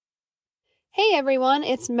Hey everyone,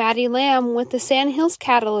 it's Maddie Lamb with the Sandhills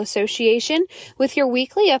Cattle Association with your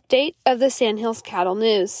weekly update of the Sandhills Cattle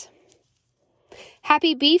News.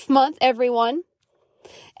 Happy Beef Month, everyone!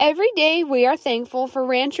 Every day we are thankful for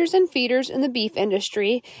ranchers and feeders in the beef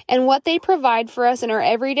industry and what they provide for us in our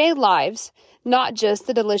everyday lives, not just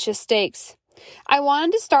the delicious steaks. I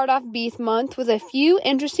wanted to start off Beef Month with a few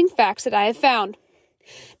interesting facts that I have found.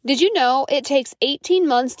 Did you know it takes 18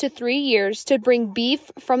 months to 3 years to bring beef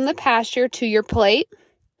from the pasture to your plate?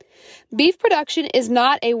 Beef production is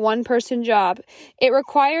not a one-person job. It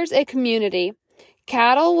requires a community.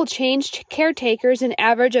 Cattle will change caretakers an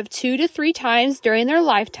average of 2 to 3 times during their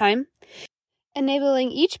lifetime, enabling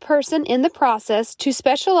each person in the process to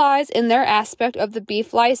specialize in their aspect of the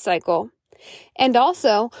beef life cycle. And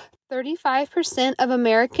also, 35% of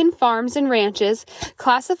American farms and ranches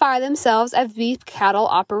classify themselves as beef cattle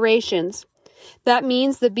operations. That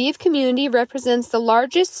means the beef community represents the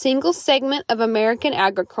largest single segment of American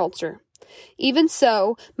agriculture. Even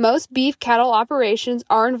so, most beef cattle operations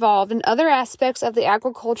are involved in other aspects of the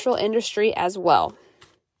agricultural industry as well.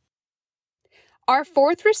 Our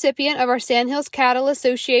fourth recipient of our Sandhills Cattle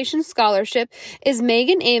Association scholarship is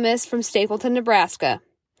Megan Amos from Stapleton, Nebraska.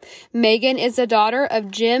 Megan is the daughter of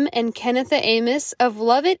Jim and Kennetha Amos of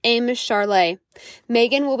Lovett Amos Charlet.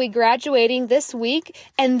 Megan will be graduating this week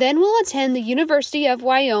and then will attend the University of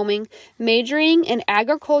Wyoming, majoring in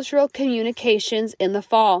agricultural communications in the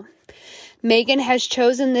fall. Megan has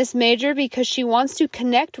chosen this major because she wants to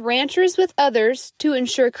connect ranchers with others to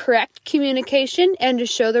ensure correct communication and to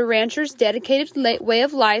show the ranchers' dedicated way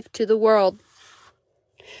of life to the world.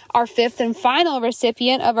 Our fifth and final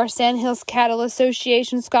recipient of our Sandhills Cattle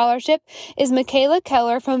Association scholarship is Michaela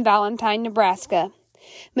Keller from Valentine, Nebraska.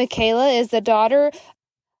 Michaela is the daughter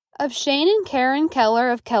of Shane and Karen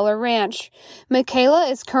Keller of Keller Ranch. Michaela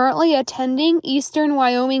is currently attending Eastern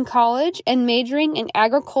Wyoming College and majoring in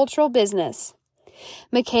agricultural business.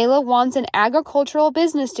 Michaela wants an agricultural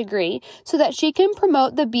business degree so that she can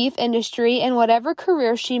promote the beef industry in whatever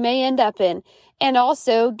career she may end up in, and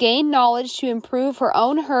also gain knowledge to improve her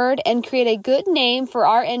own herd and create a good name for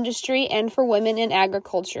our industry and for women in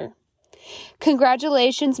agriculture.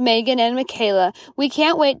 Congratulations, Megan and Michaela. We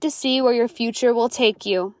can't wait to see where your future will take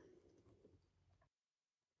you.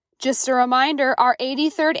 Just a reminder, our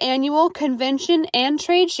 83rd annual convention and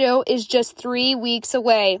trade show is just 3 weeks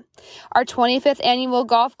away. Our 25th annual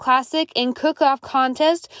golf classic and cook-off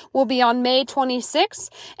contest will be on May 26th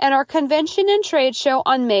and our convention and trade show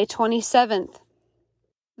on May 27th.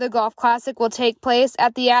 The golf classic will take place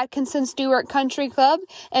at the Atkinson Stewart Country Club,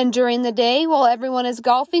 and during the day, while everyone is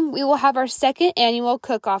golfing, we will have our second annual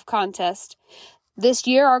cook-off contest. This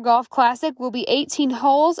year, our golf classic will be 18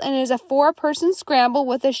 holes and is a 4-person scramble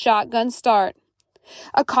with a shotgun start.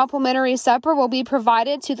 A complimentary supper will be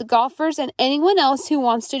provided to the golfers and anyone else who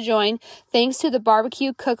wants to join, thanks to the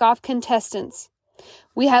barbecue cook-off contestants.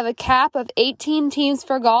 We have a cap of 18 teams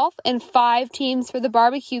for golf and 5 teams for the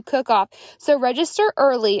barbecue cook-off, so register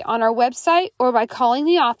early on our website or by calling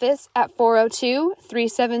the office at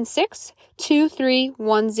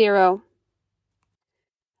 402-376-2310.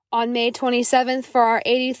 On May 27th for our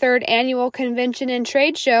 83rd annual convention and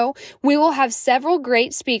trade show, we will have several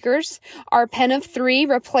great speakers, our Pen of 3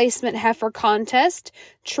 replacement heifer contest,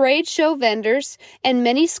 trade show vendors, and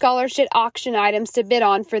many scholarship auction items to bid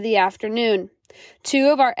on for the afternoon. 2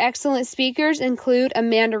 of our excellent speakers include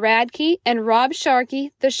Amanda Radke and Rob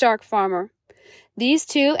Sharkey, the shark farmer. These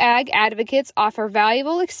 2 ag advocates offer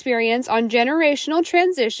valuable experience on generational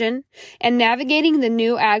transition and navigating the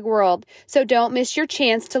new ag world, so don't miss your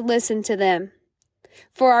chance to listen to them.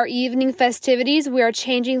 For our evening festivities, we are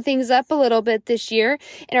changing things up a little bit this year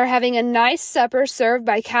and are having a nice supper served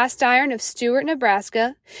by Cast Iron of Stewart,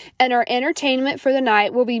 Nebraska, and our entertainment for the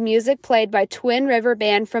night will be music played by Twin River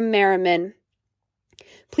Band from Merriman.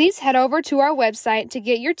 Please head over to our website to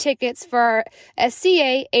get your tickets for our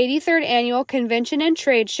SCA 83rd Annual Convention and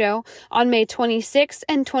Trade Show on May 26th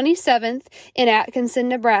and 27th in Atkinson,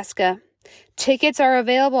 Nebraska. Tickets are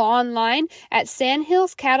available online at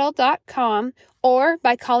sandhillscattle.com or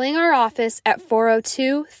by calling our office at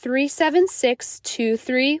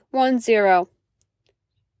 402-376-2310.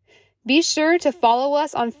 Be sure to follow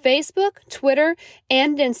us on Facebook, Twitter,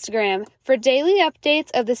 and Instagram for daily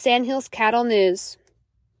updates of the Sandhills Cattle News.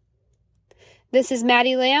 This is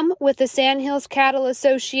Maddie Lamb with the Sandhills Cattle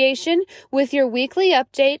Association with your weekly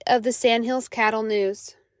update of the Sandhills Cattle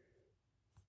News.